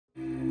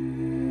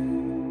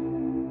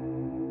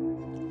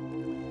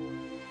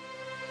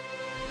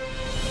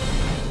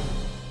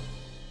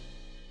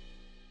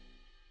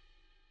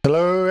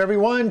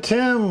everyone,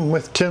 Tim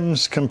with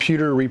Tim's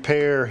Computer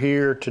Repair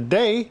here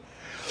today.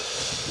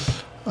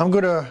 I'm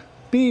going to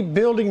be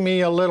building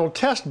me a little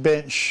test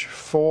bench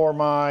for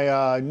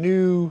my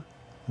new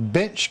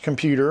bench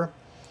computer,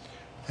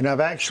 and I've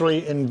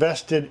actually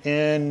invested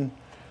in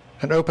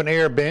an open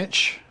air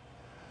bench.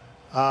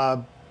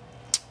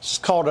 It's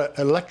called an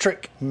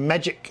Electric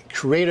Magic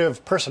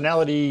Creative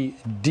Personality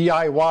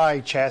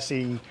DIY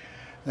chassis, and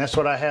that's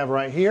what I have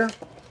right here.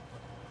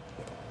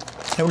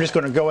 And we're just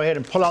going to go ahead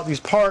and pull out these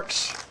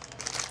parts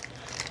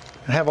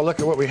and have a look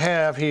at what we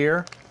have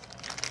here.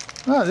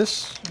 Oh,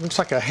 this looks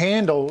like a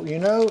handle, you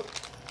know.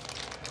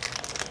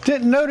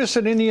 Didn't notice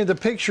in any of the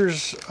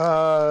pictures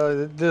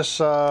this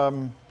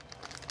had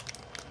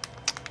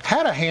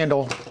a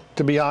handle,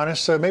 to be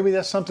honest, so maybe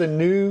that's something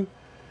new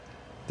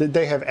that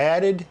they have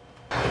added.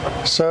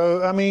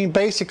 So, I mean,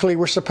 basically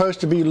we're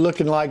supposed to be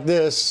looking like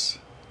this.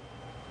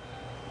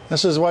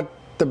 This is what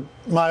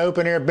my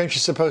open air bench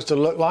is supposed to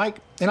look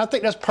like, and I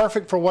think that's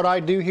perfect for what I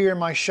do here in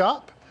my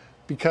shop,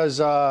 because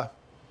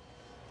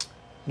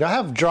I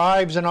have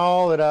drives and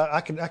all that I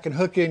can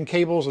hook in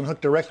cables and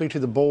hook directly to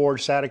the board,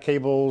 SATA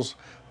cables,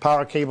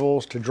 power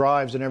cables to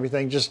drives and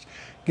everything. Just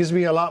gives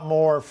me a lot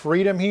more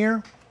freedom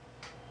here.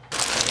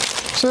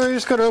 So I'm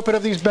just going to open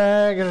up these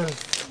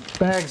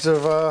bags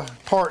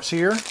of parts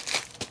here.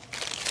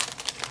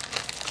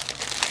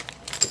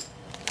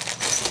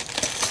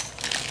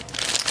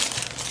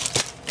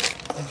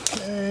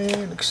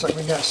 Okay, looks like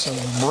we got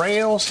some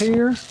rails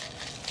here.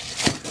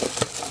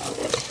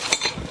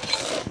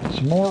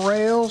 Some more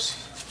rails.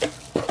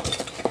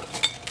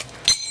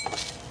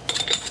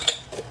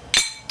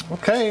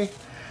 Okay,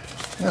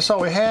 that's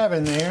all we have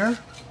in there.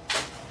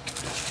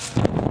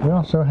 We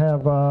also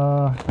have,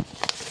 oh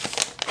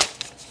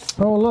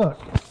look,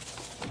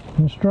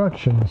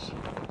 instructions.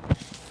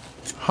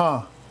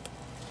 Huh.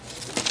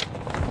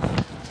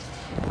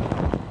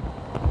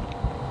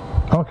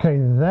 Okay,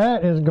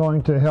 that is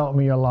going to help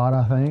me a lot,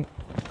 I think.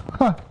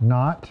 Huh,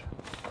 not.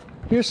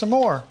 Here's some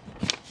more.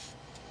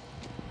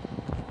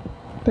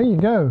 There you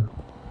go.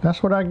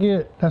 That's what I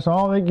get. That's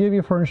all they give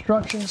you for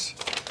instructions.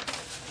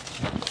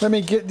 Let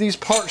me get these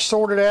parts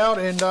sorted out,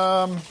 and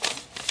I'll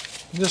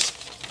just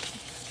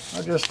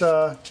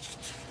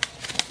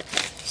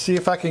see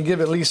if I can give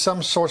at least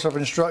some sorts of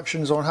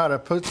instructions on how to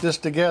put this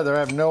together. I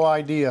have no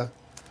idea.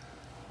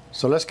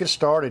 So let's get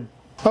started.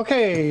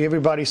 Okay,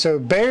 everybody, so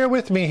bear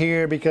with me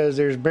here because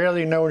there's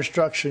barely no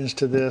instructions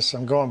to this.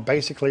 I'm going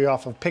basically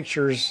off of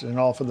pictures and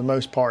all for the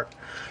most part.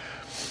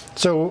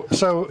 So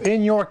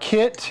in your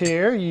kit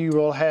here, you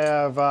will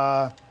have,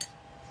 at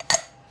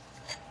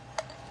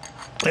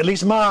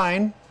least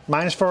mine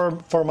is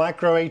for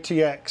Micro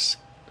ATX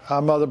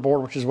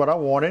motherboard, which is what I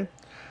wanted.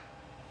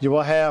 You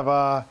will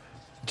have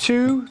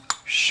 2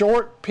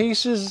 short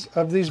pieces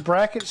of these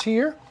brackets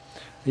here.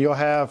 You'll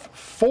have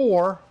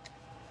 4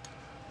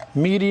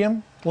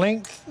 medium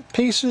length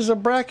pieces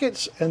of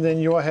brackets, and then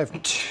you'll have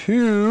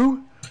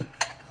 2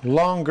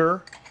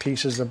 longer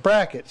pieces of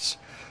brackets.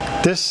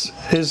 This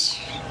is,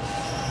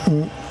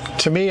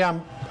 to me, I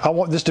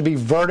want this to be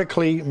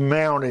vertically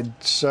mounted,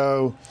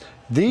 so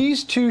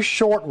these 2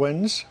 short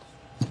ones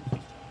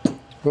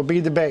will be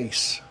the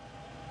base.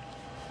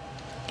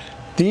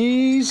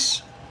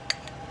 These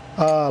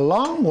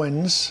long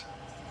ones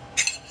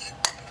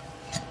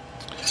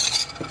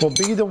will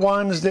be the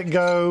ones that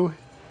go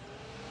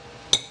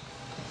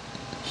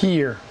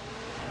here.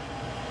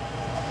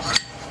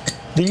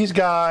 These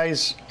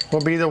guys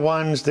will be the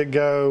ones that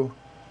go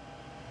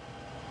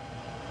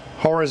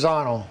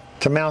horizontal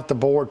to mount the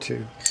board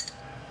to.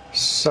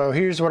 So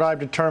here's what I've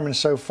determined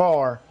so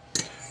far.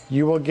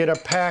 You will get a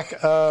pack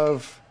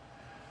of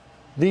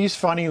these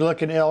funny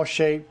looking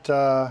L-shaped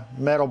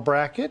metal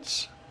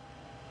brackets.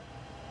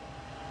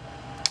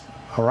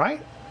 All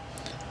right.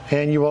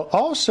 And you will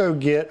also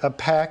get a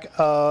pack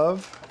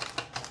of,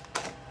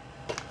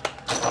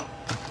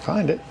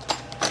 find it.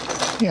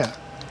 Yeah.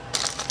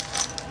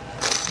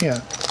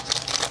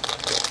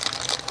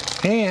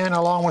 And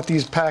along with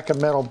these pack of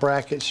metal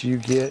brackets, you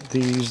get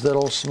these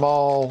little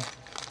small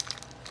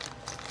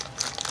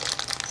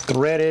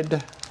threaded,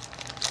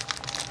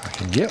 if I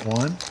can get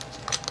one,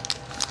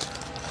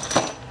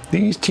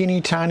 these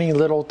teeny tiny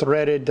little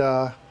threaded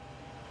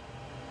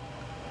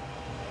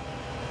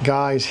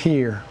guys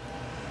here.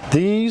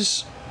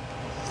 These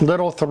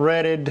little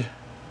threaded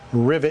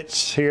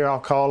rivets here, I'll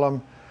call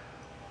them,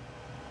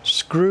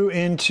 screw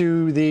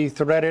into the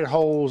threaded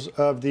holes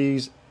of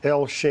these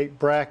L-shaped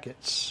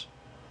brackets.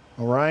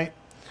 All right,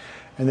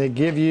 and they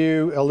give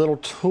you a little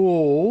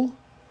tool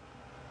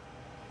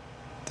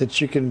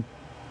that you can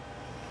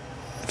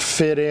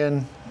fit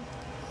in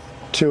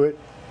to it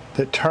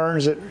that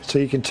turns it so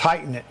you can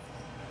tighten it.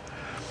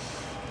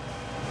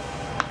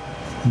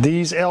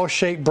 These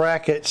L-shaped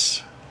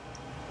brackets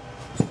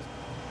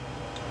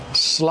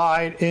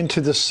slide into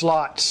the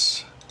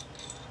slots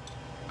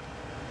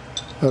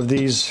of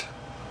these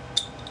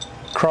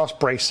cross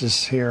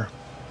braces here,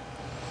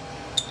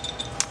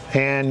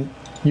 and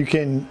you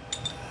can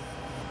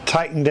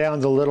tighten down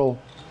the little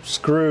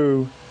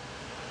screw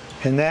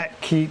and that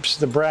keeps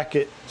the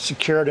bracket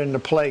secured into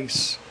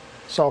place.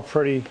 It's all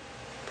pretty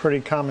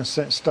common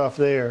sense stuff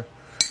there.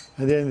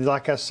 And then,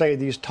 like I say,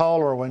 these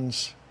taller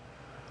ones,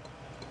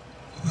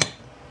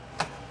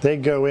 they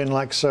go in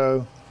like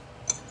so,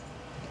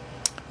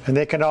 and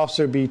they can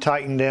also be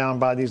tightened down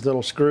by these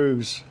little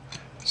screws.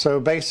 So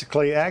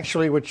basically,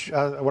 actually,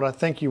 what I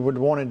think you would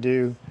want to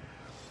do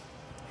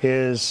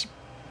is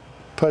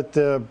put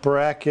the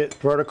bracket,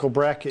 vertical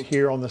bracket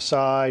here on the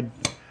side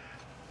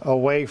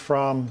away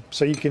from,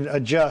 so you can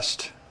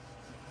adjust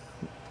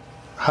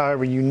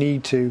however you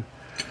need to.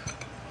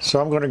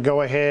 So I'm going to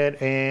go ahead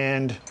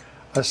and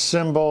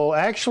assemble.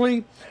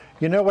 Actually,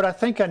 you know what I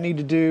think I need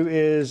to do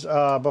is,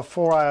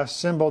 before I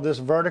assemble this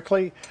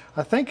vertically,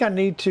 I think I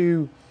need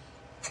to,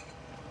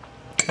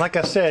 like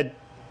I said,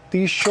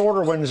 these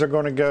shorter ones are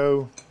going to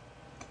go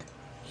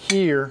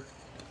here.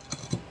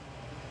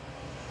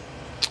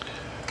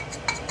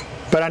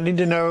 But I need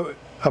to know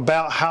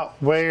about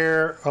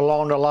where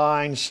along the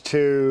lines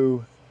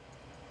to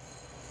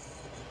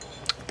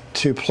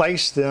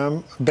place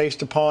them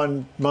based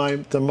upon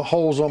the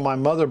holes on my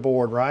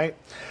motherboard, right?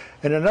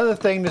 And another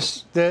thing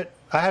that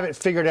I haven't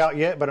figured out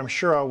yet, but I'm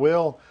sure I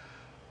will.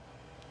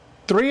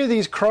 3 of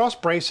these cross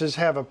braces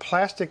have a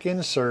plastic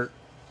insert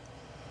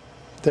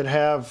that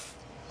have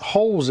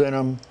holes in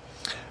them.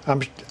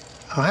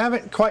 I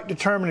haven't quite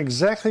determined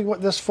exactly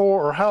what this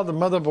for or how the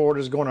motherboard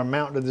is going to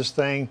mount to this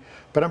thing,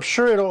 but I'm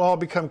sure it'll all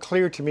become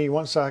clear to me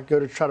once I go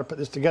to try to put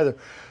this together.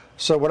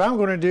 So what I'm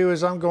going to do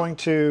is I'm going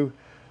to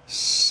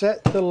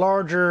set the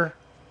larger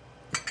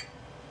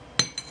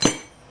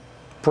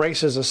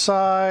braces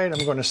aside.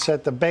 I'm going to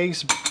set the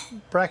base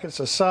brackets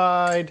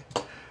aside,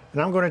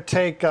 and I'm going to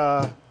take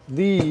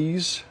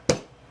these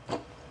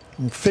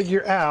and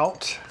figure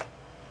out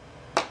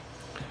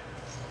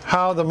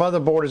how the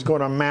motherboard is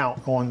going to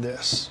mount on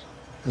this,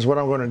 is what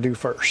I'm going to do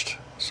first.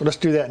 So let's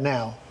do that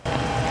now.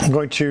 I'm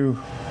going to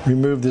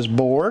remove this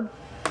board,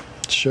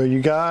 show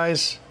you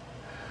guys.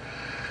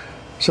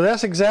 So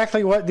that's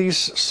exactly what these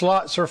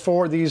slots are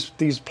for, these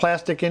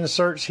plastic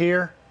inserts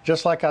here,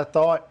 just like I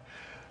thought.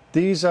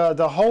 These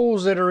the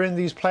holes that are in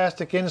these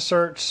plastic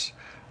inserts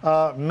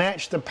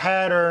match the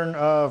pattern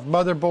of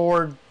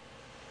motherboard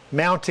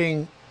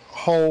mounting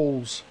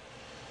holes.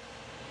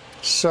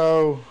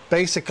 So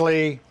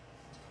basically,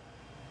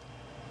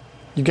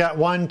 you got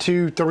 1,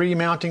 2, 3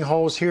 mounting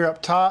holes here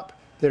up top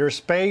that are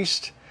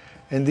spaced,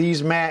 and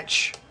these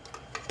match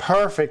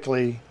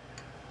perfectly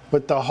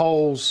with the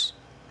holes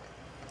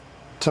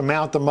to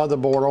mount the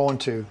motherboard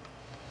onto.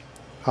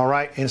 All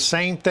right, and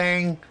same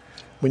thing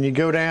when you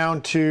go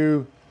down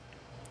to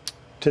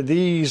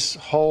these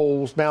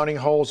holes, mounting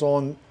holes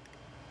in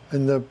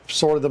the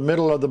sort of the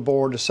middle of the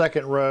board, the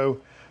second row,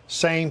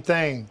 same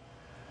thing,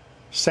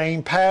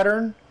 same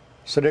pattern.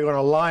 So they're going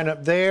to line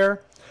up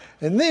there,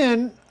 and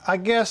then I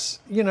guess,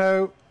 you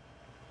know,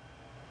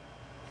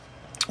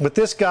 with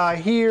this guy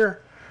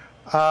here,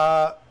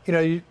 you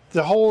know,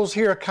 the holes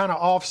here are kind of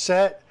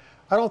offset.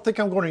 I don't think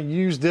I'm going to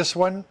use this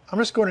one. I'm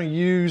just going to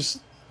use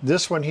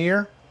this one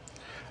here,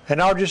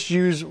 and I'll just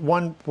use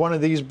one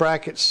of these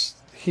brackets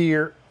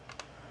here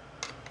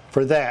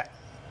for that.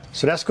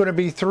 So that's going to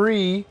be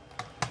 3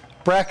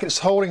 brackets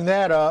holding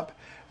that up,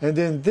 and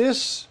then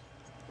this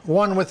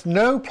one with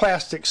no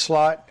plastic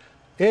slot,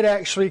 it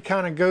actually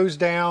kind of goes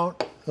down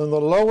on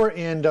the lower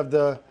end of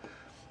the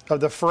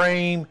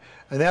frame,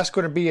 and that's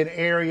going to be an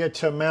area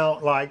to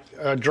mount like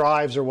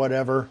drives or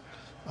whatever.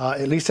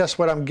 At least that's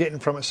what I'm getting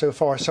from it so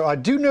far. So I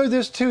do know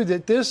this too,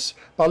 that this,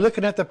 by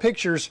looking at the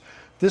pictures,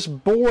 this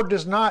board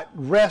does not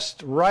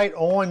rest right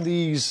on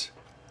these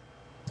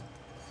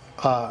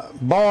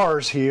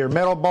bars here,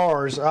 metal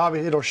bars.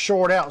 Obviously it'll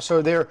short out.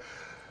 So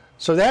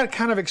that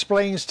kind of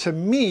explains to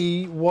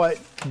me what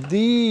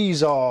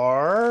these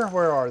are.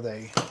 Where are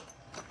they?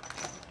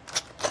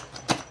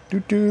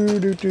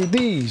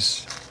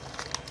 These.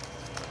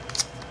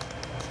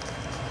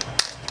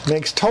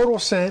 Makes total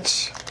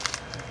sense.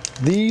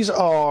 These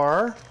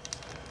are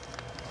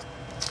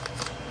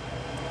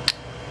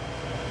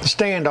the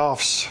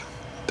standoffs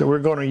that we're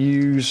going to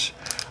use.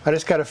 I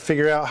just got to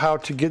figure out how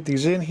to get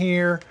these in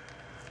here.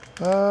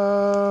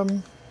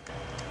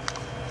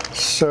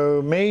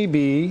 So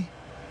maybe,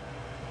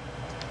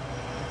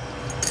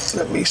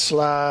 let me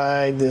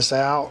slide this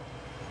out.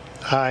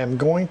 I am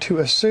going to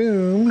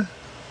assume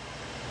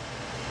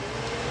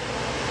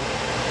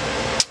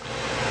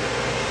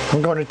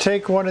I'm going to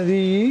take one of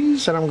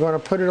these and I'm going to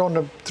put it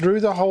on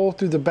through the hole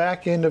through the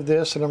back end of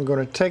this, and I'm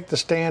going to take the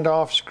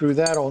standoff, screw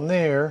that on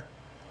there.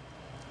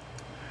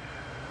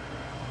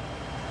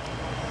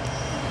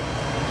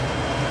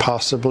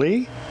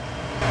 Possibly.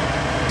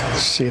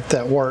 Let's see if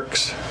that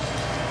works.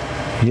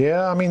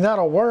 Yeah, I mean,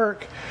 that'll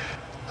work.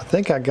 I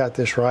think I got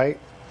this right.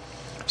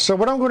 So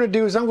what I'm going to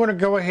do is I'm going to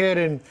go ahead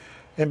and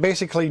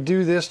basically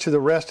do this to the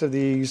rest of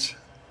these.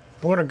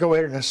 I'm going to go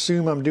ahead and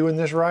assume I'm doing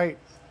this right.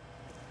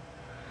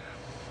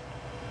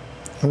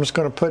 I'm just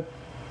going to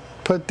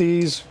put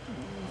these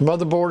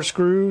motherboard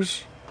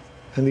screws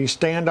and these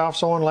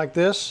standoffs on like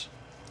this.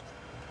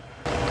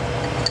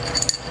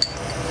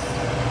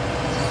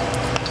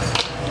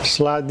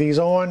 Slide these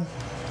on.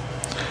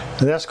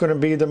 And that's going to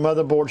be the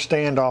motherboard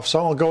standoff. So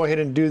I'm going to go ahead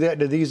and do that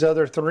to these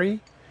other three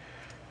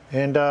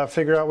and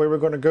figure out where we're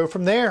going to go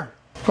from there.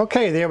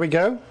 Okay, there we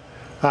go.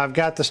 I've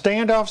got the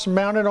standoffs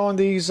mounted on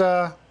these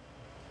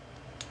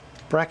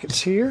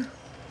brackets here.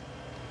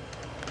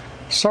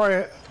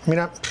 Sorry,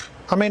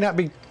 I may not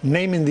be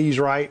naming these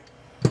right.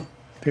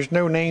 There's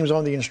no names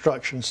on the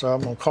instructions, so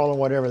I'm going to call them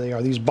whatever they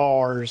are. These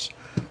bars,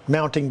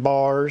 mounting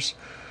bars.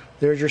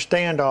 There's your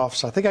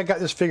standoffs. I think I got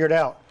this figured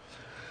out.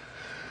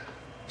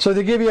 So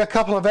they give you a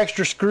couple of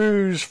extra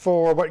screws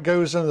for what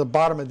goes in the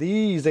bottom of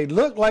these. They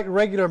look like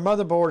regular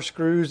motherboard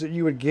screws that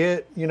you would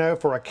get, you know,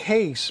 for a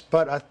case.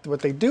 But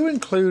what they do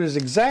include is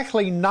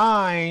exactly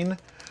 9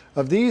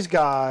 of these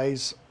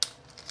guys,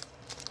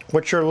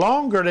 which are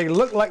longer. They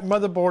look like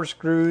motherboard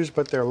screws,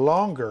 but they're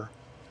longer.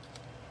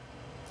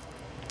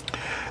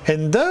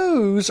 And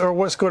those are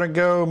what's going to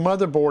go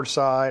motherboard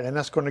side, and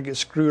that's going to get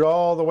screwed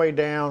all the way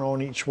down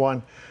on each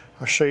one.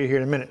 I'll show you here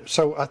in a minute.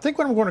 So I think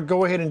what I'm going to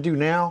go ahead and do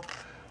now,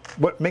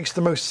 what makes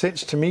the most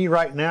sense to me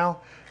right now,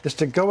 is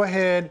to go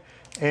ahead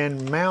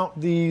and mount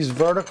these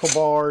vertical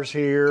bars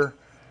here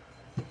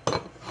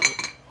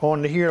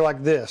onto here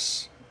like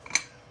this.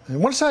 And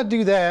once I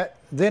do that,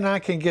 then I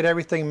can get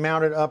everything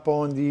mounted up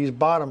on these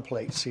bottom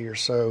plates here.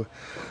 So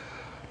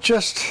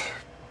just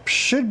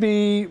should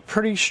be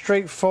pretty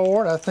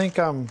straightforward. I think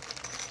I'm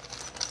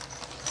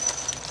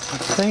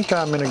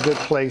in a good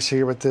place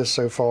here with this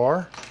so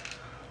far.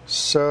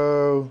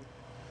 So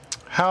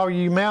how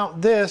you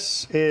mount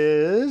this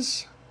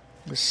is,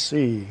 let's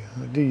see,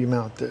 how do you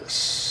mount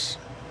this?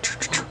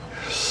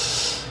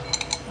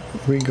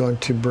 We're going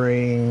to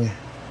bring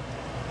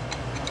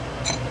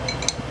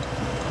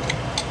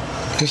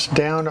this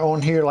down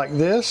on here like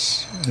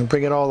this and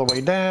bring it all the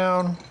way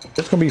down.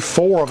 There's going to be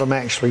 4 of them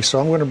actually, so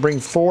I'm going to bring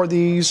 4 of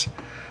these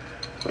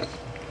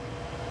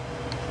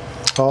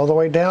all the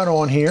way down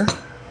on here.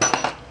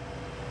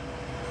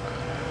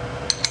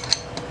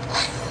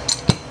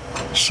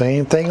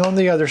 Same thing on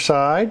the other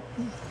side.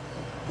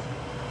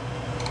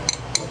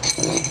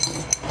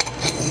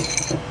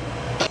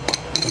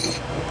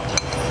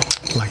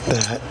 Like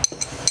that.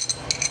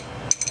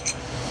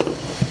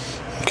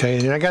 Okay,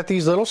 and I got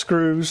these little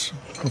screws.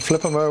 I'll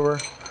flip them over.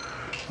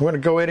 I'm going to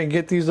go ahead and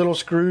get these little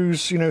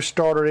screws, you know,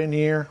 started in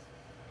here.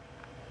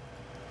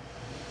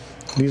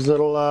 These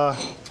little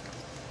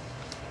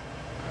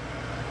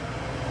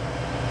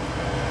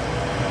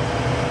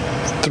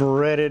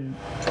threaded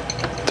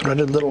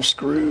little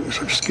screws.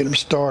 I'll just get them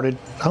started.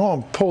 I'm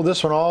going to pull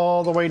this one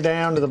all the way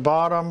down to the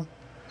bottom.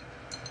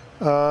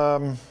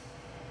 Well,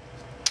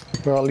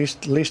 at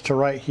least to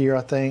right here,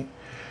 I think.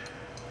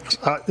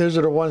 Those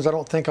are the ones I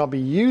don't think I'll be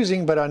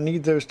using, but I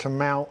need those to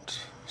mount.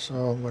 So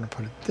I'm going to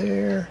put it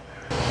there.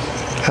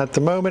 At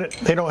the moment,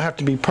 they don't have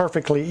to be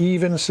perfectly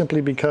even,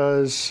 simply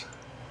because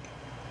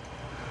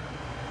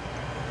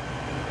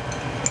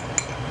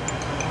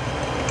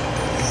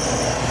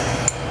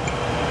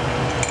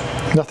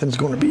nothing's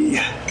going to be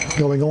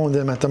going on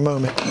them at the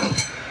moment.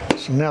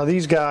 So now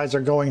these guys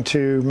are going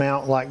to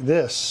mount like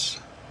this.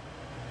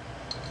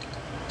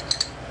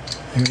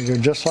 They're going to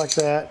go just like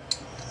that.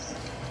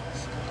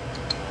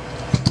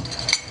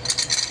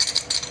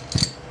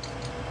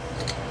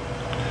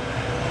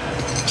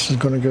 This is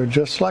going to go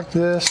just like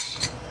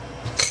this.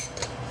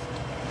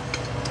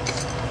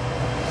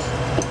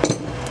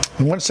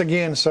 And once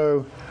again,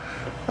 so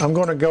I'm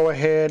going to go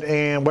ahead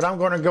and what I'm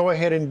going to go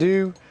ahead and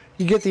do,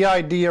 you get the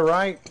idea,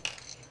 right?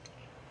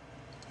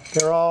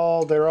 They're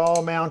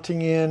all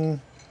mounting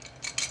in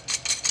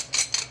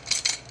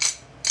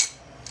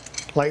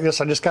like this.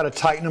 I just got to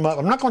tighten them up.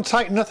 I'm not going to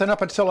tighten nothing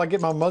up until I get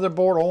my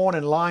motherboard on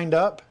and lined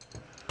up.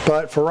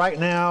 But for right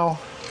now,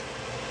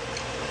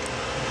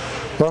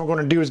 what I'm going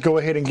to do is go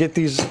ahead and get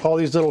all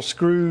these little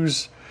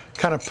screws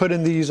kind of put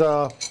in these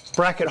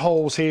bracket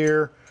holes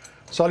here.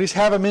 So I'll at least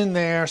have them in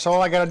there. So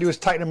all I got to do is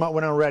tighten them up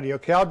when I'm ready.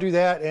 Okay, I'll do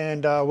that,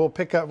 and we'll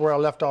pick up where I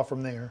left off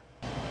from there.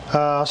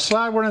 I'll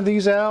slide one of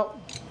these out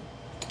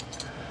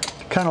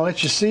to kind of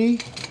let you see.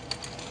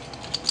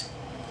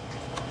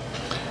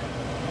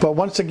 But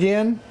once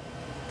again,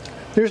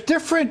 there's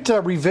different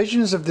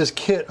revisions of this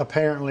kit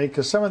apparently,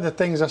 because some of the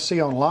things I see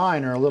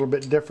online are a little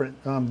bit different.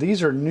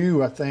 These are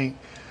new, I think.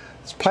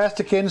 This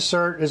plastic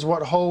insert is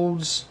what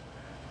holds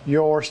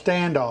your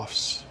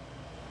standoffs.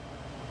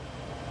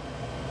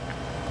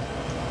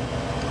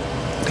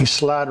 They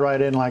slide right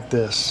in like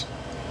this.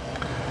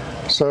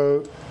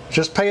 So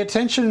just pay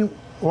attention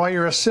while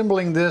you're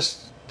assembling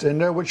this to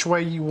know which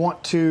way you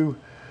want to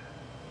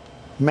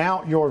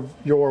mount your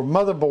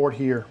motherboard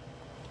here.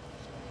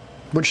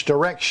 Which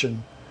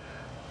direction.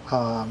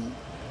 I'm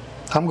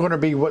going to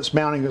be what's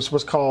mounting this,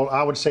 what's called,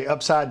 I would say,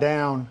 upside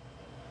down.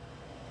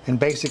 And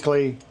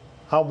basically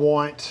I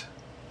want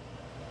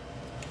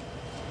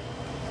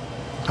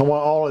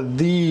all of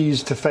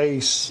these to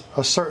face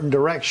a certain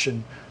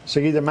direction. So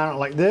you either mount it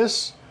like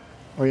this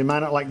or you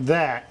mount it like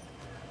that.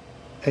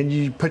 And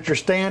you put your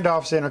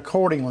standoffs in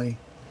accordingly.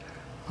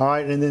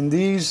 Alright, and then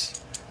these,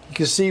 you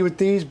can see with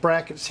these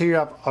brackets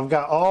here, I've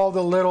got all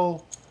the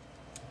little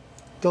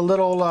the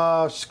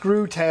little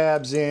screw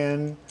tabs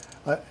in,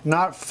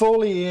 not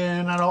fully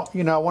in. I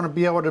don't, I want to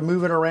be able to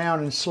move it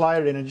around and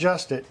slide it and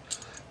adjust it.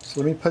 So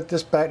let me put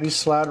this back. These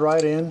slide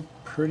right in,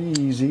 pretty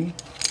easy.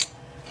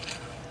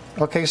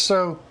 Okay,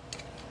 so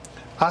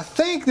I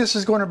think this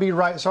is going to be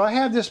right. So I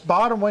have this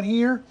bottom one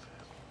here.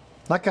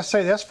 Like I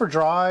say, that's for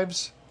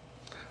drives.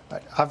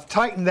 I've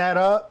tightened that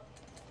up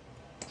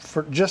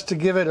for just to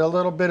give it a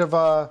little bit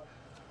of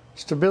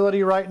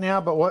stability right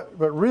now. But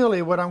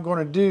really what I'm going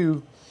to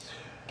do,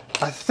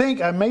 I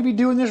think I may be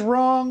doing this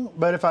wrong,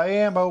 but if I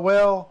am, oh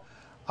well.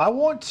 I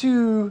want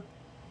to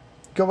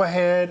go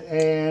ahead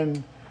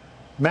and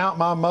mount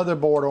my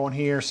motherboard on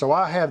here so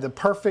I have the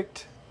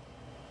perfect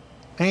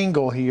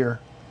angle here.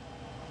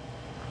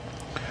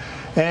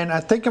 And I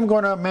think I'm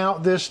going to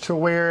mount this to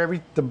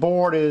where the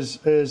board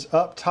is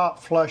up top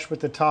flush with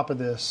the top of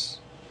this.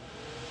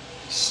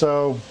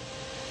 So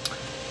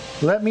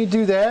let me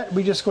do that.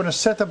 We're just going to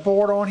set the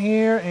board on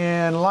here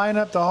and line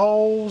up the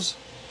holes.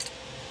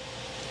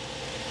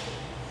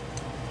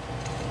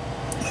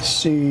 Let's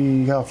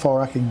see how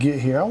far I can get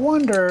here. I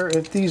wonder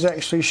if these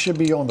actually should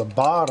be on the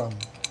bottom.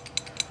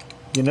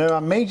 I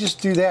may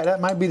just do that.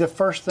 That might be the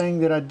first thing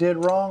that I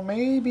did wrong.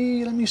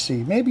 Maybe, let me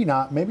see. Maybe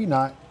not, maybe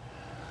not.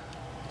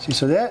 See,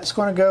 so that's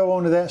going to go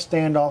onto that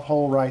standoff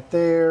hole right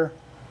there.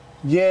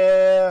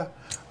 Yeah,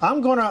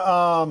 I'm going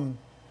to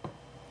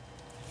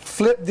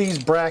flip these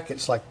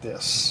brackets like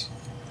this.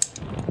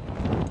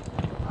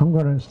 I'm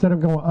going to, instead of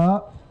going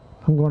up,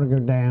 I'm going to go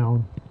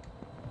down.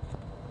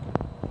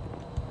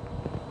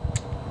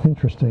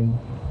 Interesting.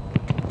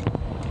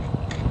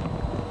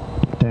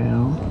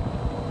 Down.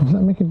 Does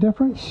that make a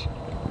difference?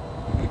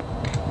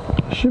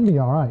 Should be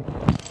all right.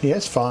 Yeah,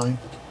 it's fine.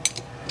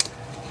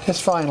 It's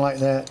fine like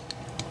that.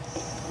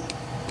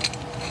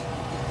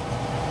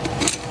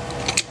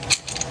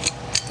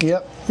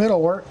 Yep,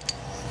 it'll work.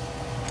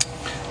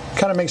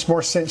 Kind of makes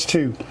more sense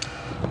too.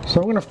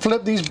 So I'm going to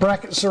flip these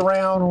brackets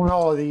around on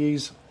all of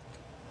these,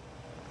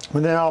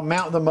 and then I'll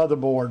mount the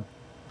motherboard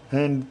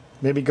and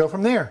maybe go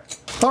from there.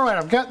 All right,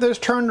 I've got those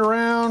turned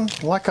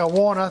around like I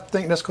want. I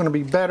think that's going to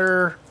be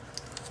better.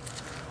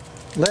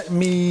 I'm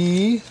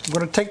going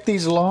to take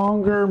these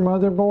longer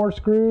motherboard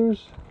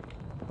screws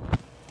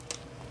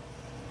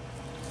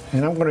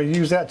and I'm going to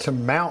use that to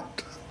mount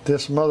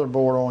this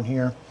motherboard on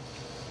here.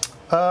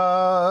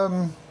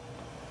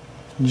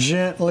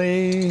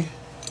 Gently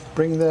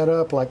bring that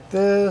up like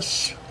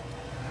this.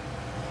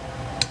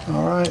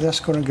 All right, that's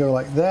going to go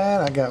like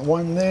that. I got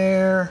one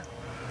there.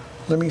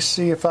 Let me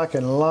see if I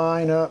can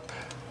line up.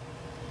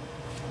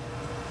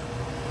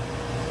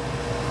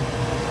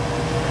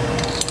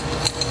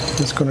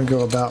 It's going to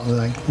go about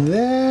like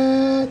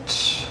that.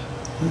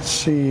 Let's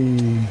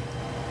see.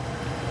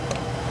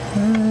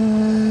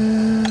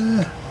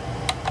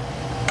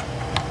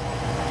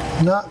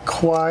 Not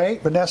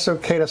quite, but that's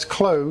okay. That's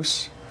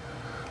close.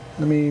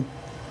 Let me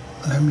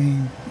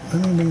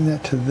bring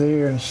that to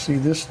there and see.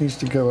 This needs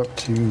to go up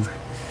to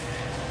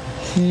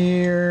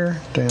here,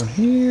 down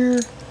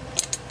here.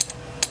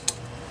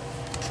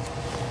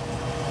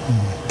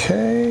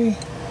 Okay.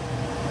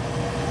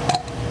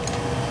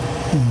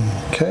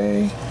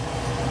 Okay.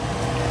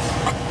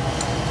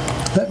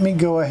 Let me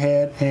go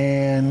ahead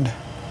and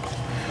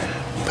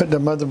put the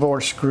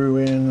motherboard screw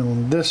in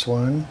on this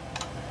one.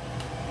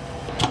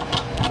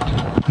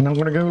 And I'm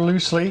going to go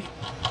loosely.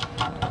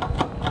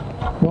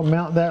 We'll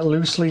mount that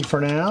loosely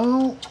for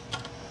now.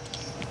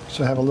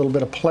 So I have a little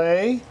bit of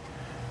play.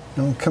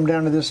 I'm going to come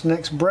down to this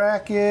next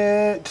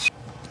bracket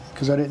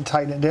because I didn't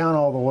tighten it down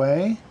all the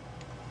way.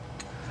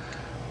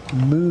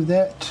 Move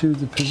that to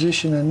the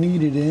position I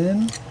need it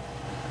in.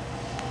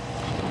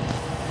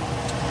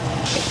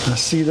 I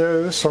see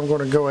those, so I'm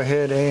going to go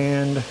ahead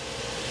and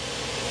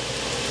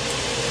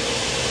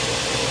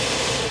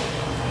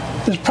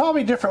there's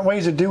probably different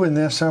ways of doing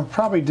this. I'm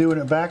probably doing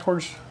it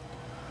backwards.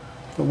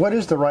 But what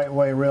is the right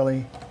way,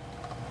 really?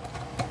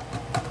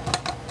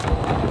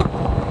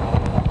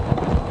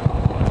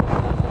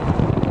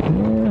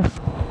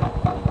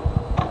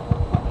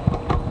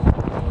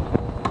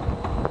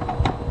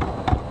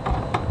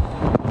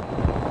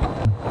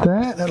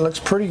 There. That looks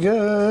pretty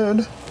good.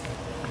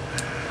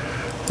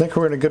 I think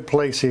we're in a good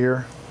place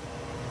here.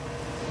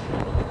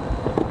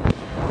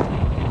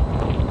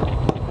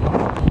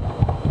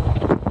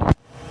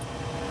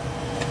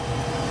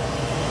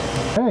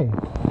 Hey.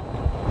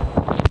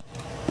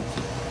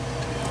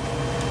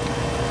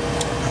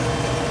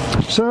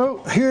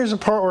 So here's the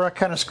part where I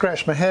kind of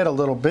scratched my head a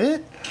little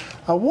bit.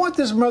 I want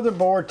this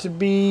motherboard to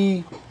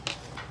be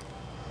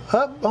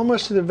up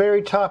almost to the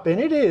very top, and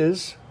it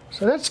is,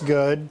 so that's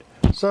good.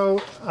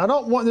 So I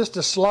don't want this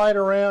to slide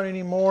around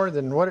any more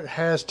than what it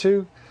has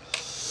to.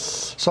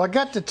 So I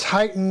got to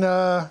tighten,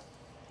 I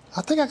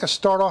think I could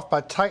start off by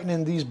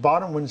tightening these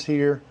bottom ones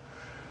here.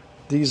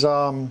 These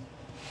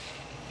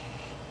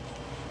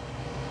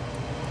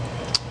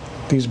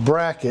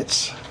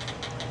brackets.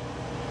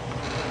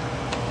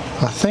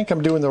 I think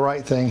I'm doing the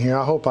right thing here.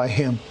 I hope I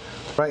am.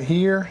 Right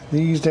here,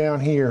 these down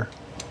here.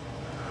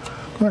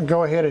 I'm going to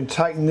go ahead and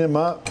tighten them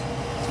up.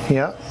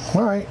 Yeah,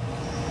 all right.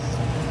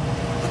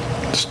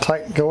 Just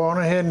go on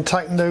ahead and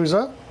tighten those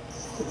up.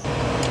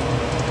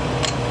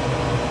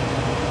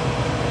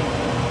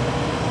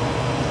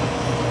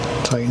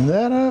 Tighten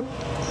that up.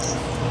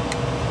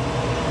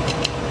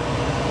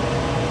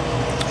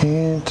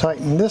 And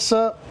tighten this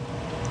up.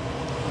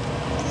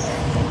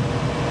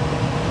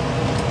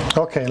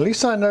 Okay, at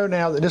least I know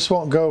now that this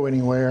won't go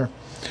anywhere.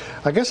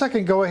 I guess I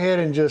can go ahead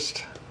and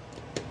just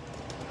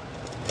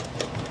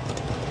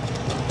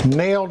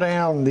nail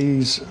down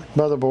these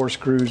motherboard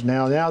screws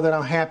now that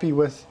I'm happy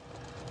with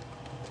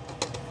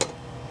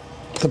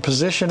the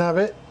position of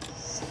it.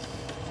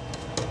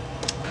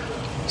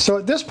 So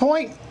at this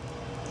point,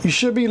 you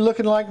should be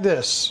looking like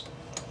this.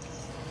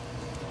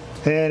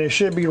 And it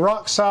should be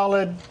rock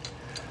solid,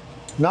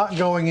 not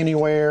going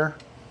anywhere.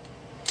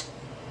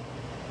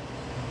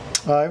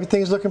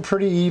 Everything's looking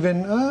pretty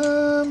even.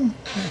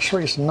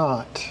 Actually it's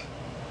not.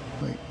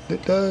 Wait,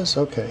 it does?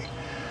 Okay.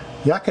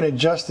 Yeah, I can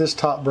adjust this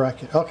top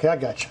bracket. Okay, I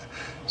got you.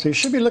 So you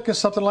should be looking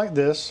something like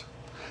this.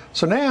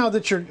 So now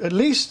that you're at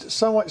least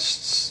somewhat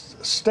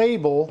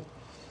stable,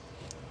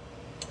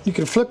 you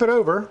can flip it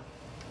over.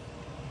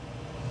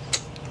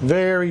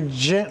 Very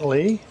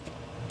gently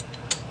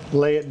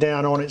lay it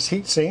down on its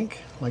heatsink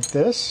like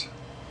this.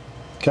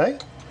 Okay.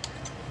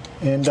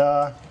 And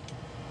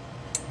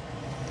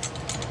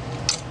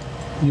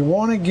you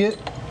want to get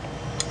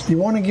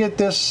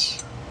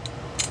this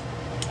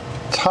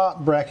top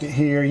bracket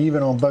here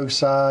even on both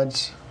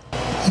sides.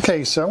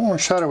 Okay, so I'm going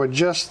to try to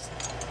adjust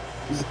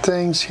the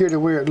things here to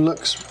where it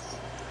looks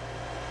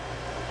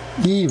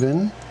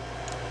even.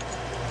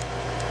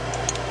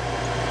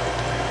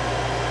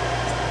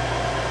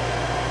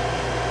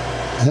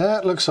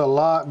 That looks a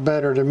lot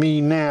better to me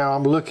now.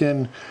 I'm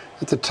looking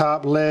at the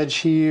top ledge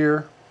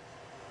here.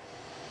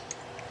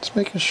 Just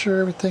making sure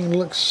everything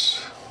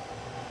looks,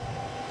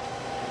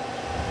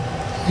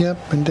 yep,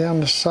 and down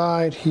the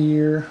side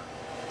here.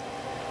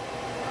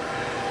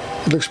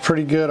 It looks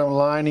pretty good on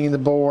lining the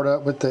board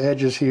up with the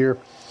edges here.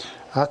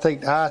 I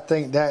think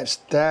that's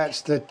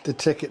the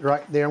ticket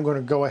right there. I'm going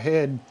to go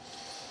ahead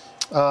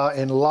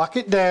and lock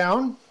it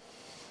down.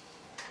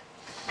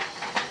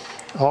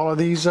 All of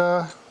these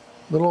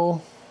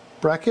little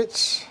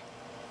brackets,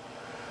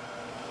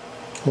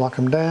 lock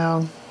them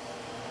down.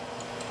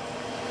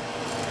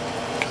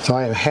 So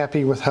I am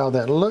happy with how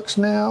that looks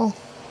now.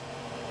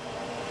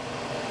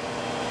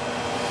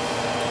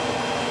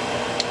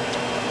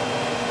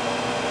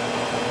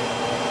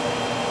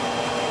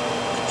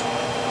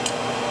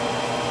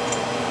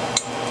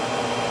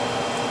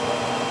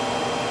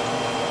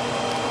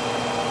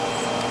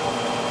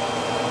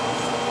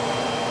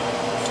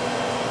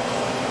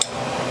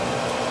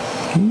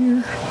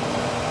 Here.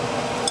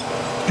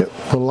 Yep,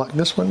 we'll lock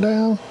this one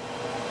down.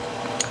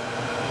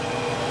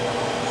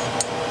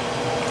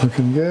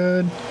 Looking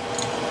good.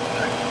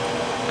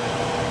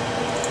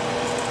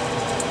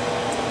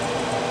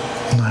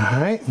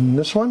 Alright, and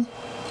this one.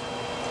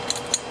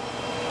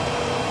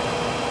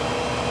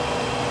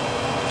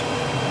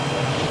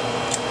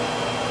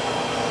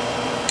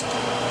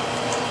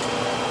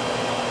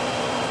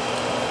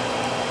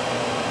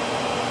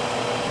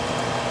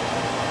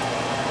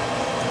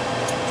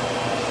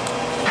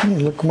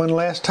 Look one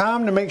last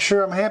time to make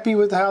sure I'm happy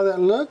with how that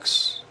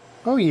looks.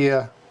 Oh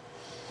yeah,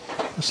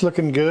 it's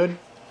looking good.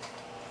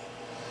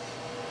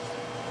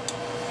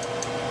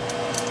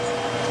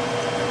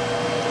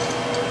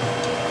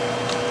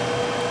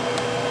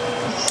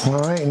 All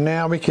right,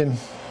 now we can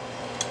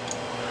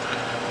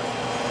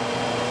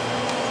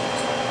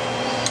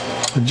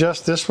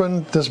adjust this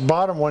one, this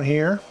bottom one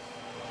here.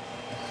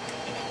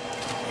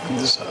 Put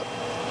this up.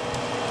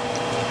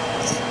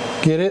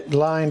 Get it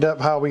lined up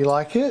how we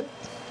like it.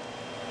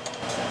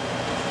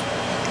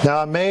 Now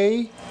I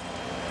may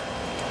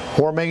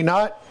or may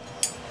not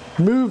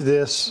move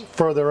this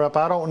further up,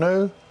 I don't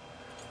know.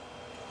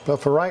 But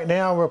for right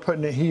now, we're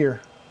putting it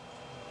here.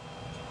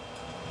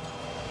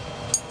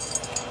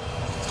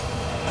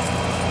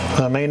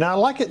 I may not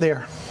like it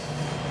there.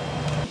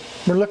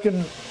 We're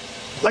looking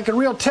like a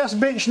real test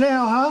bench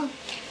now, huh?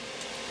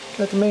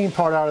 Got the main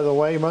part out of the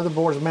way,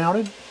 motherboard's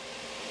mounted.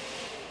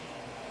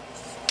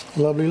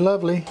 Lovely,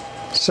 lovely.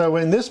 So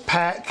in this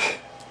pack,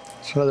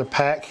 it's another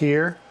pack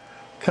here,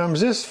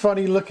 comes this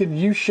funny looking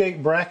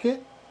U-shaped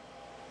bracket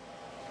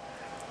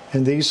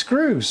and these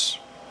screws.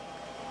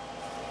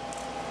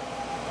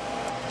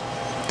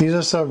 These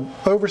are some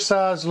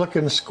oversized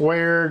looking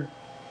squared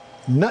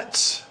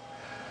nuts,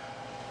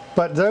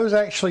 but those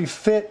actually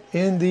fit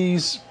in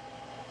these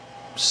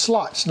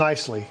slots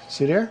nicely.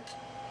 See there?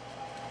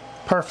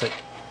 Perfect.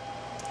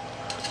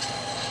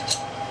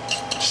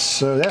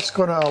 So that's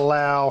going to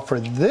allow for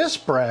this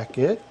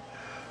bracket,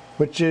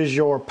 which is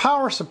your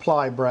power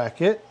supply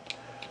bracket,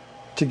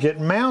 to get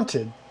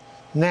mounted.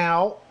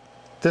 Now,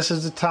 this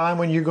is the time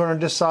when you're going to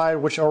decide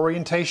which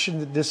orientation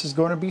that this is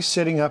going to be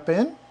sitting up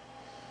in,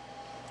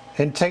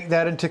 and take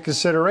that into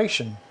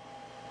consideration.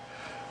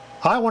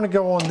 I want to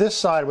go on this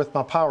side with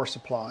my power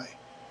supply.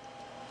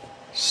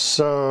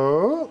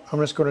 So, I'm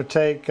just going to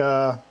take 2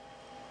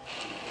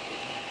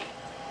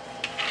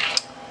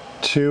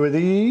 of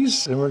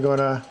these, and we're going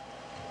to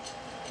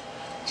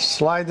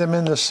Slide them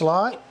in the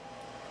slot.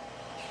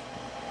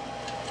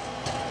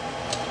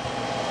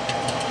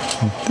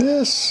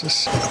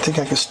 This, I think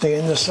I can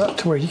stand this up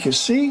to where you can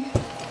see.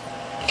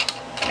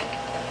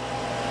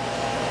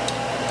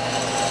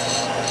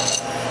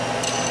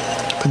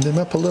 Open them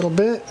up a little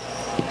bit.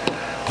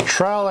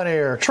 Trial and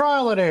error,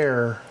 trial and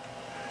error.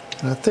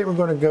 And I think we're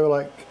going to go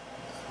like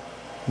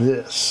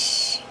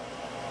this.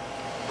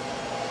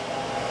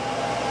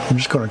 I'm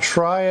just going to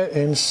try it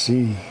and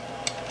see.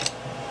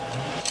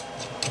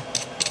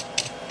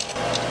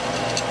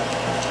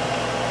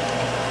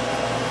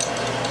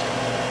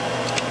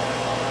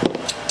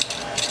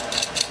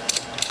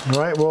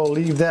 Alright, we'll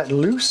leave that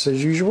loose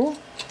as usual.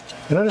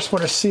 And I just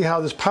want to see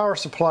how this power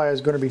supply is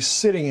going to be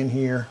sitting in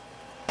here.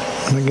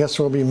 And I guess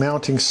we'll be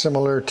mounting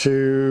similar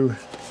to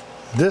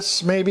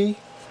this maybe.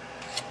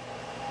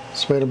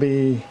 So it'll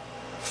be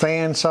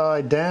fan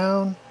side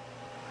down.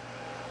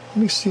 Let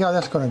me see how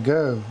that's going to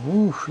go.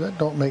 Ooh, that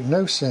don't make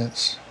no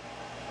sense.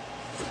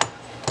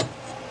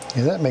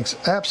 Yeah, that makes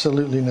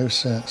absolutely no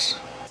sense.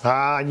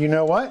 You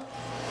know what?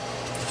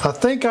 I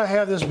think I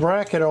have this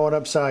bracket on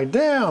upside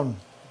down.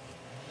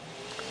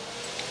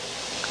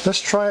 Let's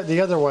try it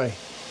the other way.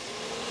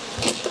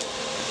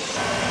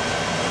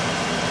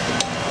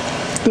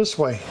 This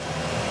way.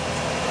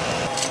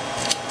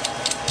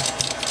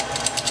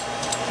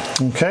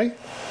 Okay,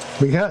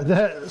 we got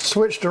that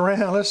switched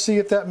around. Let's see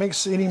if that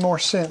makes any more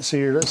sense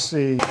here. Let's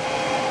see.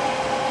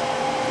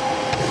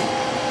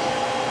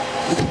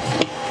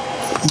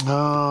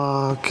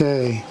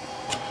 Okay.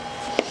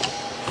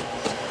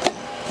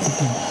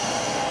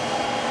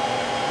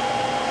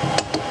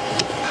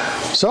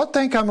 So I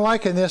think I'm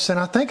liking this, and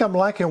I think I'm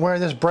liking where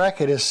this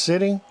bracket is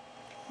sitting.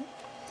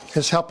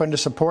 It's helping to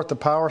support the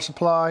power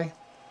supply.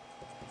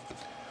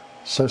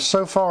 So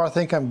far I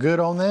think I'm good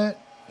on that.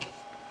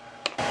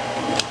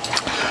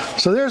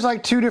 So there's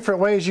like two different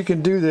ways you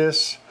can do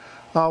this.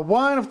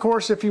 One, of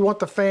course, if you want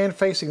the fan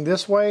facing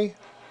this way.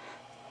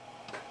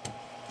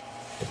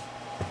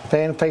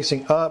 Fan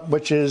facing up,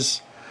 which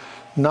is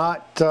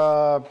not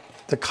the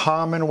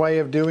common way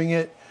of doing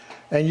it.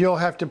 And you'll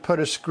have to put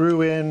a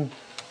screw in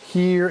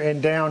here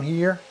and down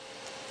here.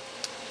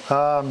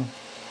 But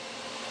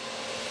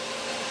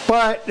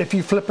if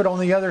you flip it on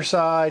the other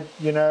side,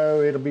 you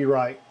know, it'll be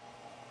right.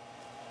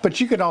 But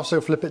you can also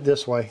flip it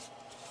this way.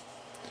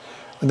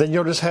 And then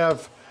you'll just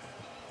have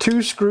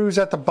two screws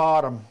at the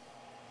bottom,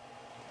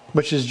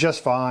 which is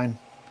just fine.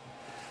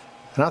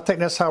 And I think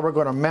that's how we're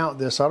going to mount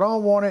this. I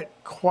don't want it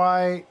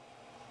quite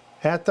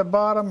at the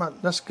bottom.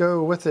 Let's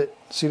go with it.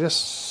 See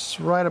this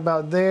right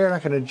about there, and I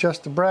can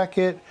adjust the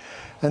bracket.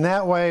 And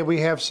that way we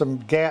have some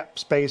gap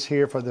space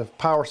here for the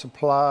power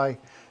supply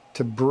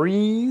to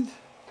breathe.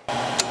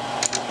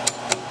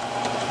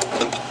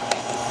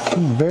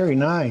 Very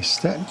nice.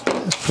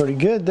 That's pretty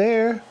good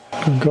there.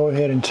 Go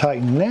ahead and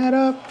tighten that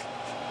up.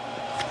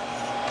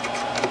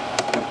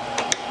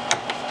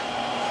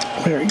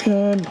 Very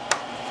good.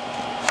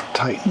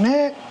 Tighten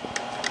that.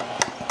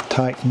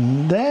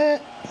 Tighten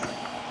that.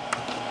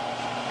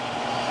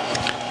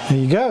 There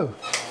you go.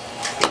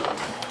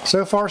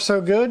 So far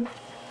so good.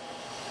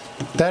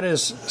 That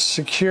is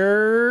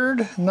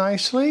secured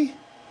nicely.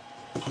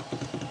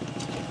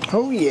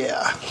 Oh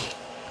yeah.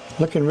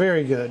 Looking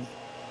very good.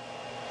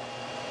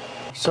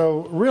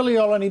 So really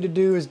all I need to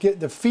do is get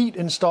the feet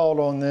installed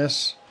on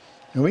this,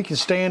 and we can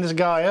stand this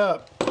guy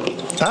up.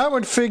 I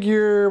would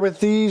figure with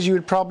these you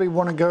would probably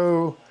want to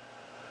go,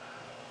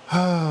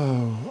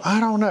 I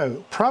don't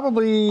know,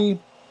 probably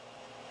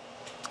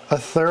a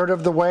third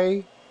of the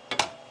way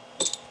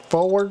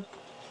forward.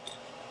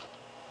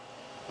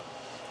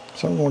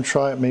 So I'm going to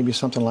try it maybe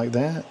something like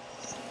that.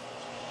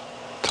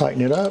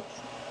 Tighten it up.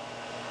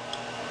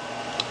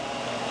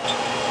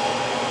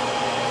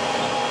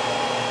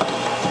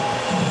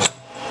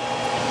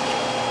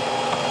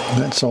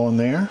 That's on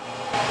there.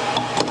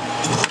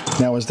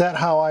 Now is that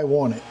how I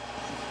want it?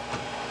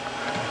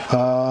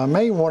 I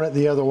may want it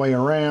the other way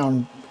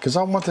around because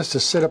I want this to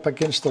sit up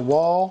against the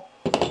wall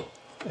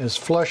as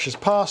flush as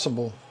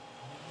possible.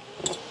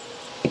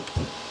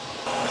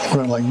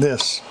 Put it like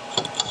this.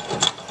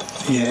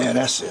 Yeah,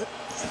 that's it.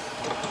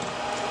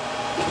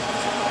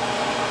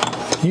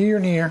 Here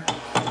and here.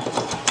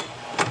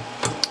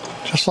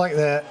 Just like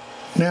that.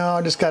 Now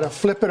I just got to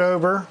flip it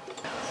over.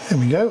 There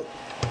we go.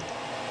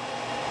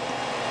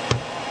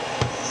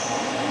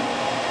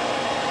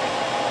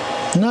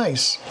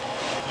 Nice.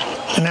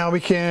 And now we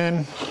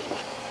can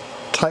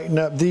tighten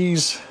up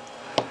these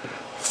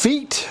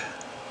feet,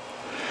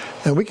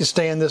 and we can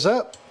stand this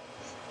up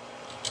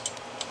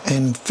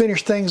and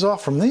finish things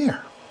off from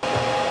there.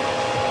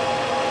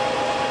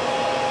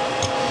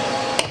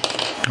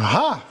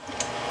 Aha!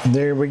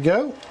 There we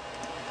go.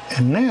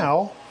 And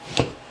now,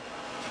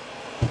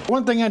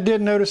 one thing I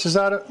did notice is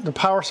that the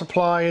power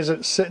supply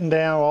isn't sitting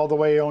down all the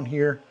way on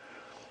here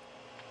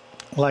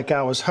like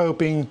I was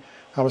hoping.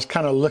 I was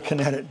kind of looking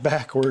at it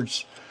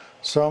backwards.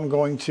 So I'm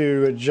going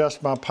to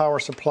adjust my power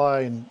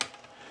supply, and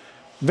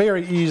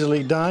very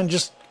easily done.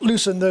 Just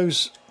loosen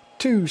those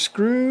two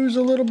screws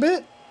a little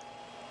bit.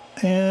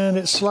 and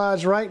it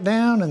slides right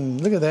down,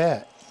 and look at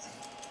that.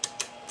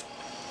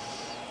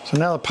 So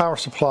now the power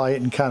supply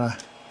isn't kind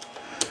of,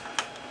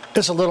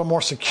 it's a little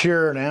more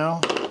secure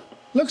now.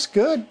 Looks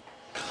good.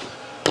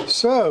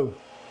 So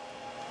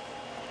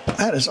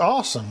that is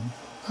awesome.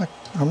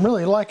 I'm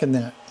really liking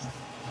that.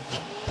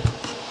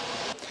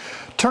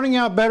 Turning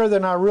out better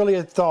than I really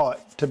had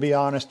thought, to be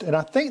honest. And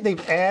I think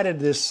they've added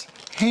this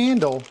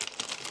handle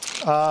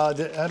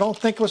that I don't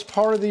think was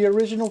part of the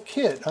original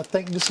kit. I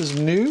think this is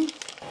new.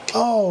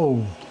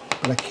 Oh,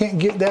 but I can't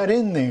get that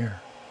in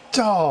there.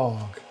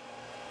 Dog.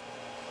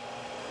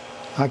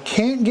 I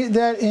can't get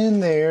that in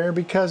there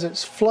because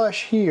it's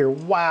flush here.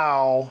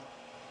 Wow.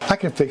 I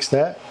can fix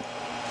that.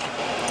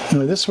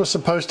 Now, this was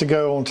supposed to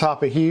go on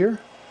top of here,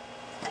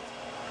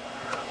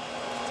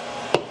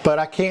 but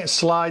I can't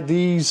slide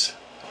these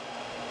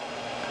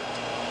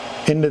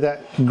into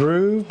that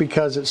groove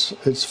because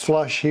it's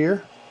flush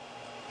here.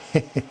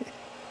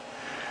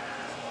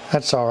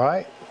 That's all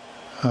right.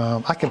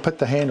 I can put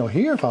the handle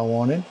here if I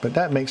wanted, but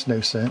that makes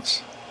no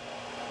sense.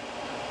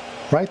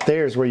 Right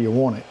there is where you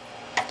want it.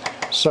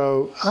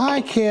 So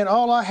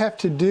all I have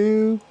to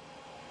do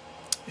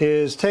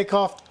is take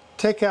out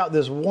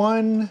this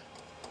one.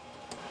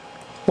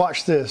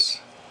 Watch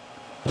this.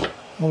 I'm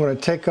going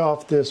to take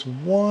off this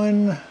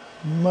one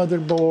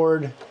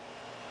motherboard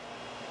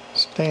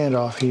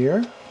standoff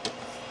here.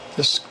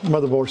 This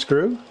motherboard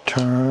screw.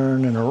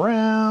 Turn it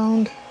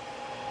around.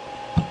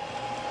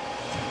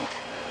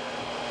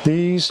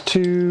 These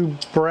two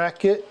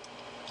bracket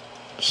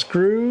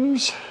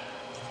screws.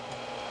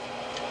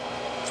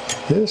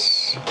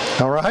 This.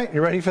 All right,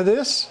 you ready for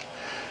this?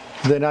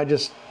 Then I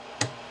just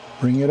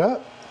bring it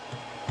up.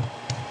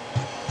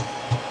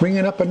 Bring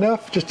it up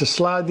enough just to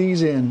slide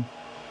these in.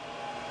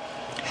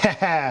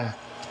 How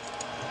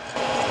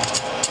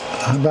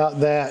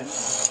about that?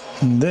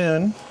 And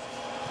then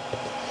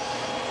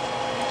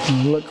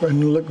look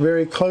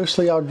very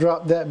closely. I'll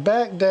drop that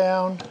back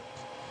down,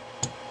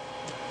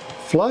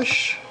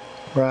 flush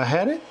where I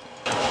had it.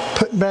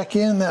 Put back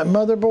in that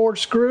motherboard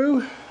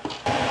screw.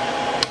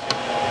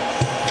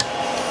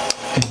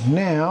 And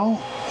now,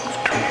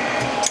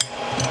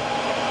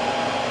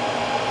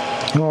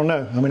 I don't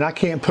know. I mean, I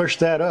can't push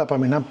that up. I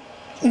mean,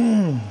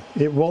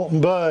 it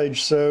won't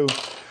budge. So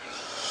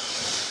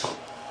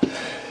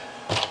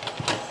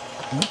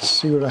let's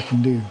see what I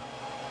can do.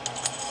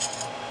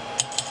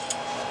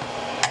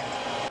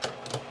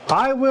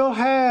 I will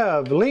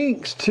have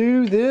links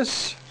to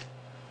this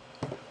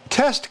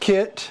test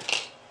kit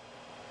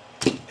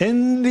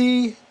in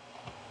the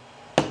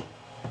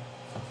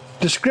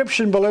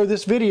description below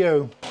this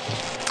video.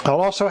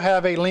 I'll also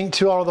have a link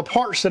to all of the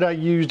parts that I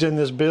used in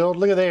this build.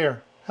 Look at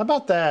there. How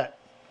about that?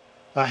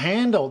 A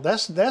handle.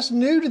 That's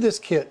new to this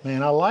kit,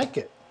 man. I like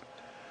it.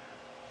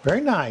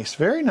 Very nice.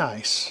 Very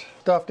nice.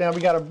 Stuff down.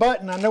 We got a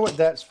button. I know what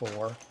that's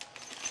for.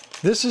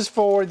 This is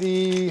for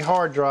the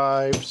hard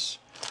drives.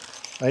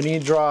 I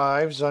need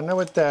drives. I know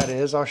what that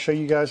is. I'll show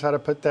you guys how to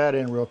put that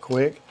in real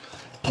quick.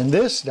 And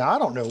this, now I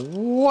don't know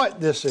what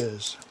this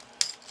is.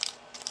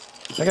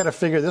 I got to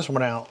figure this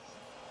one out.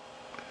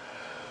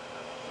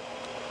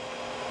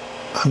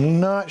 I'm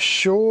not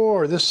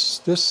sure.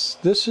 This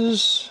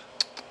is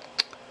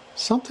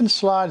something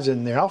slides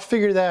in there. I'll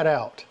figure that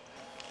out.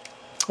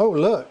 Oh,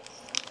 look,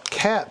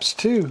 caps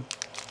too.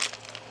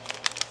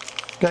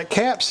 Got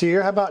caps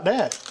here. How about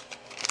that?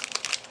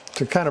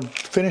 To kind of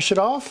finish it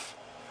off.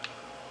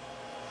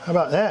 How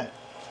about that?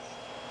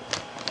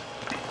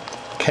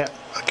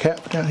 A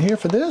cap down here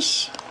for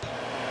this.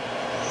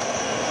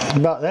 How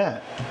about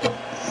that?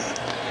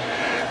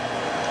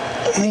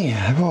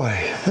 Man,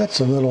 boy,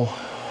 that's a little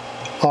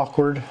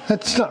awkward.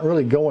 That's not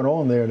really going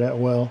on there that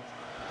well.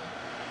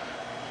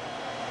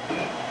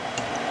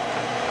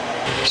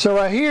 So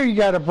right here you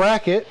got a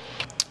bracket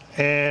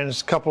and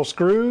a couple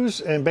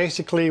screws, and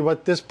basically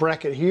what this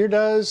bracket here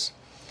does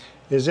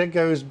is it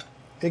goes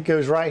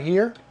right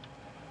here,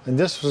 and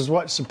this is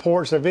what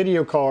supports a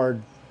video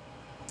card.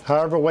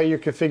 However way your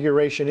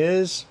configuration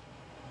is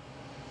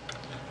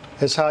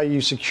how you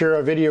secure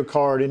a video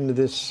card into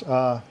this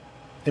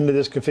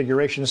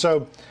configuration.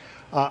 So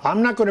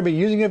I'm not going to be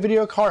using a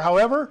video card.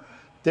 However,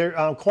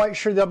 I'm quite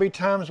sure there'll be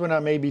times when I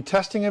may be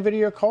testing a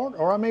video card,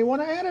 or I may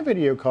want to add a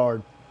video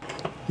card.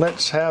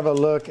 Let's have a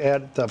look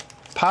at the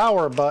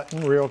power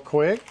button real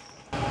quick.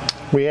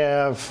 We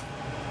have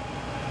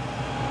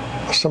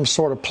some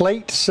sort of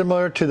plate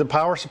similar to the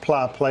power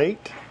supply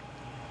plate.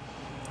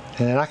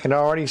 And I can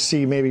already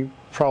see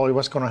probably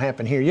what's going to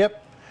happen here. Yep.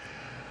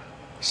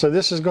 So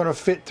this is going to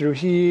fit through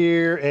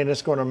here, and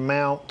it's going to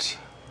mount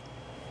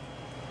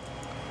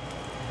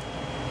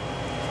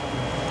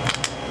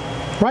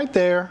right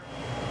there.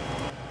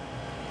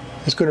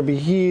 It's going to be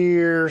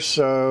here,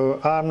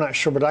 so I'm not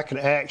sure, but I could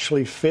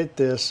actually fit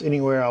this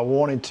anywhere I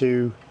wanted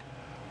to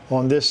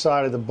on this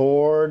side of the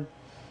board,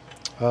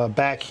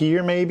 back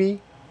here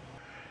maybe.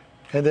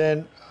 And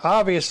then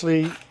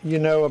obviously you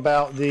know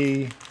about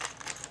the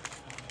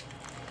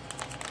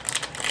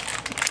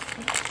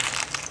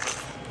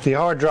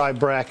hard drive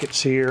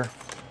brackets here.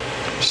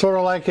 Sort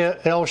of like a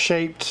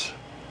L-shaped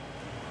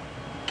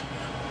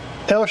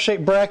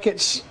L-shaped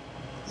brackets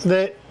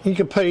that you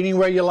can put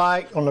anywhere you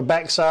like, on the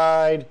back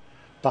side,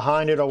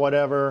 behind it, or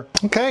whatever.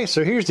 Okay,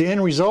 so here's the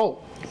end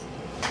result.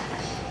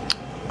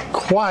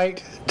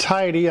 Quite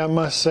tidy, I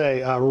must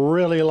say. I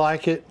really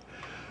like it.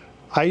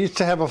 I used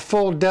to have a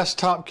full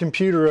desktop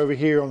computer over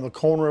here on the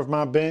corner of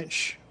my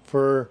bench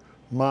for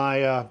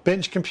my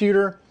bench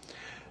computer,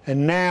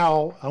 and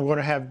now I'm going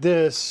to have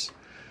this.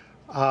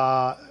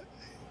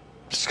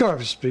 It's going to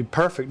just be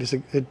perfect.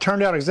 It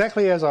turned out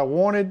exactly as I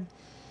wanted.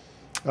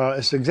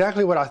 It's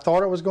exactly what I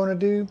thought it was going to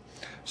do.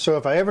 So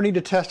if I ever need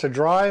to test a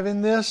drive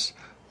in this,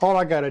 all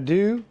I got to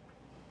do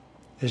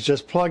is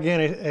just plug in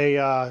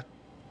a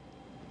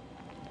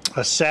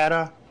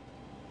SATA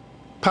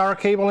power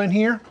cable in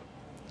here,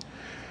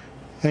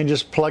 and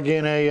just plug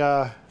in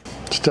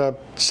just a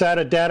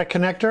SATA data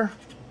connector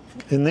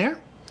in there,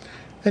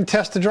 and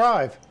test the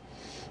drive.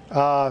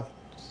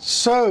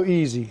 So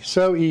easy,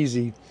 so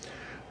easy.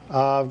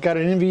 I've got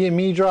an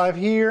NVMe drive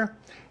here,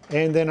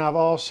 and then I've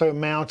also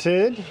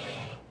mounted,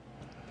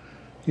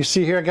 you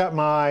see here I got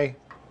my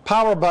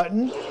power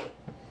button.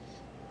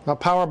 My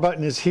power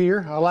button is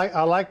here. I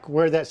like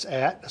where that's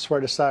at. That's where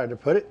I decided to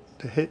put it.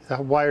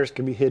 The wires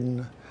can be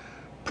hidden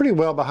pretty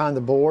well behind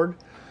the board.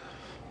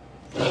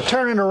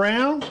 Turning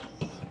around,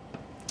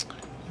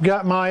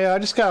 got my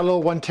just got a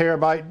little 1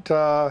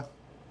 terabyte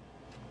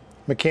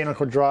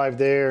mechanical drive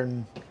there,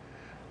 and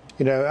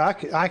you know,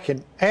 I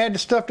can add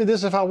stuff to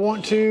this if I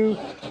want to.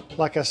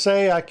 Like I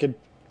say, I could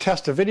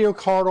test a video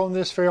card on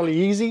this fairly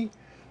easy.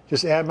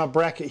 Just add my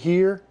bracket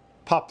here,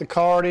 pop the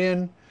card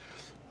in.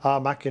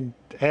 I can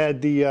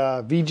add the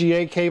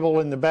VGA cable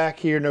in the back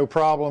here, no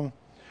problem.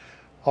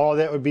 All of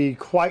that would be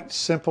quite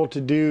simple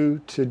to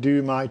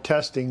do my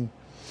testing.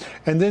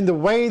 And then the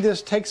way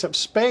this takes up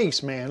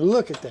space, man,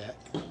 look at that.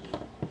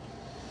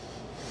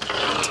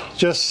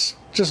 Just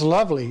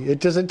lovely. It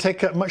doesn't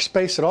take up much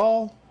space at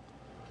all.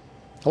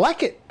 I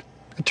like it.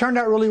 It turned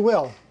out really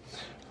well.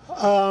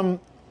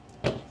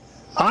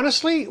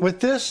 Honestly, with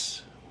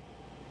this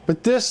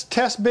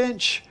test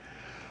bench,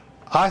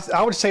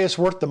 I would say it's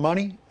worth the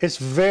money. It's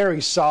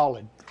very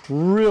solid,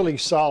 really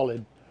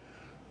solid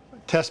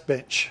test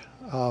bench.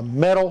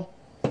 Metal,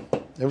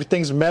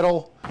 everything's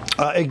metal.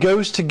 It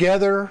goes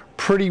together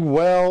pretty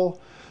well.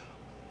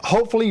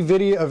 Hopefully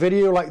a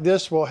video like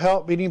this will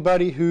help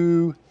anybody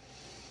who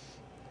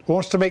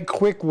wants to make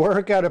quick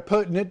work out of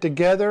putting it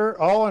together.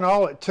 All in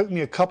all, it took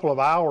me a couple of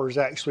hours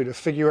actually to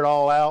figure it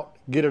all out,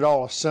 get it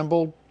all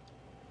assembled.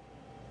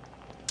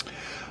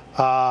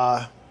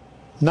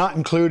 Not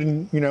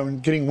including, you know,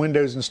 getting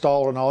Windows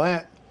installed and all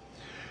that,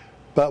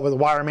 but with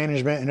wire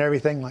management and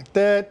everything like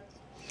that.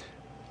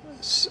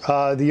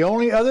 The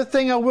only other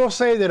thing I will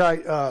say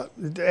that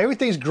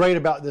everything's great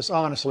about this,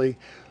 honestly.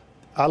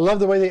 I love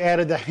the way they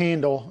added the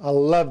handle. I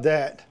love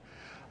that.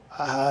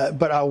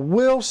 But I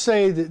will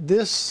say that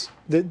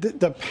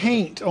the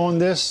paint on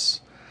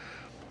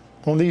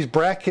these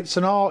brackets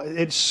and all,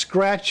 it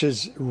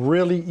scratches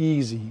really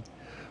easy.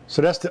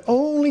 So that's the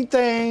only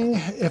thing,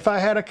 if I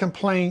had a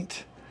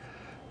complaint,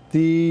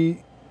 the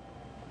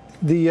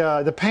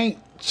paint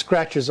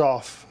scratches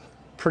off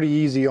pretty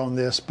easy on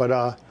this.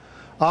 But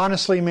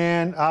honestly,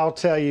 man, I'll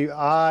tell you,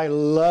 I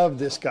love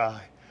this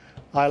guy.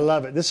 I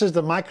love it. This is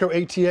the Micro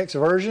ATX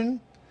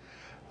version.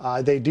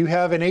 They do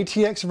have an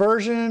ATX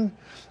version.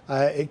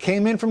 It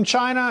came in from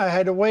China. I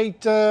had to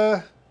wait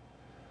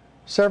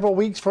several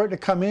weeks for it to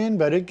come in,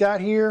 but it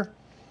got here.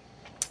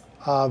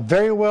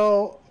 Very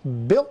well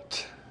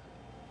built.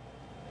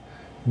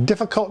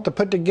 Difficult to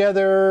put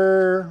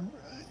together.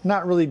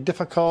 Not really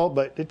difficult,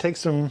 but it takes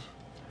some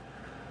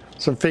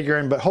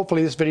figuring. But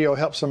hopefully this video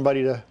helps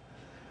somebody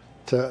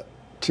to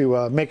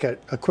make a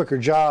quicker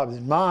job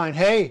than mine.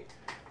 Hey,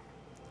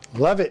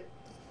 love it.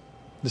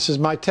 This is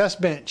my test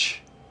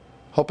bench.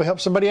 Hope it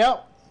helps somebody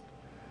out.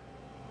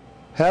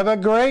 Have a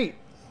great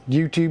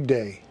YouTube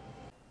day.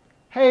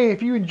 Hey,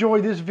 if you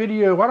enjoyed this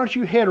video, why don't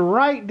you head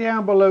right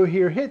down below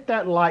here, hit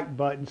that like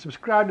button,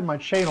 subscribe to my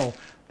channel.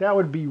 That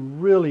would be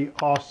really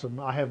awesome.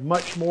 I have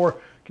much more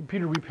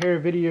computer repair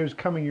videos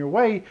coming your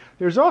way.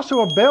 There's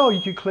also a bell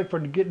you can click for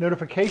to get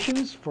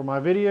notifications for my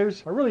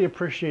videos. I really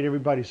appreciate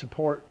everybody's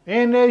support.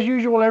 And as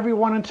usual,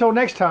 everyone, until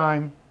next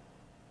time,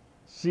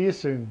 see you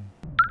soon.